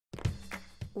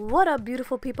What up,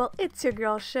 beautiful people? It's your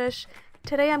girl Shish.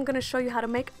 Today I'm going to show you how to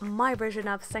make my version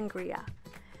of sangria.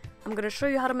 I'm going to show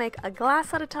you how to make a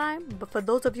glass at a time, but for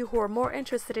those of you who are more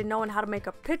interested in knowing how to make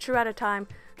a pitcher at a time,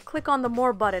 click on the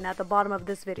more button at the bottom of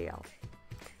this video.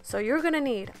 So you're going to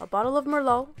need a bottle of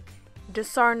merlot,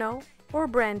 Sarno or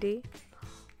brandy,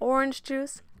 orange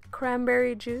juice,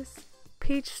 cranberry juice,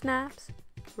 peach schnapps,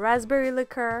 raspberry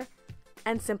liqueur,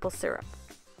 and simple syrup.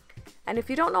 And if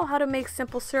you don't know how to make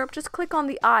simple syrup, just click on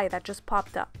the eye that just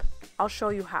popped up. I'll show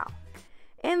you how.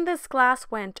 In this glass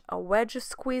went a wedge of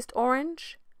squeezed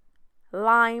orange,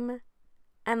 lime,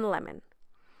 and lemon.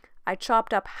 I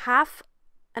chopped up half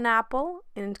an apple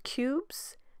in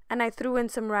cubes and I threw in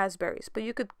some raspberries, but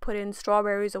you could put in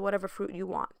strawberries or whatever fruit you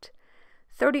want.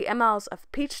 30 ml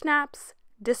of peach schnapps,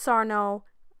 Sarno,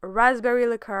 raspberry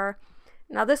liqueur.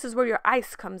 Now this is where your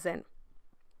ice comes in.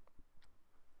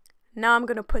 Now I'm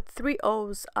going to put 3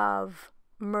 O's of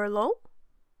merlot,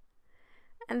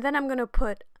 and then I'm going to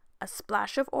put a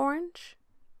splash of orange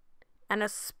and a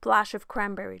splash of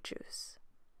cranberry juice.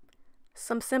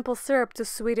 Some simple syrup to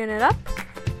sweeten it up,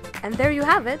 and there you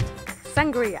have it,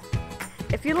 sangria.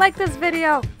 If you like this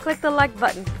video, click the like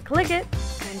button, click it,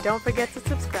 and don't forget to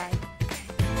subscribe.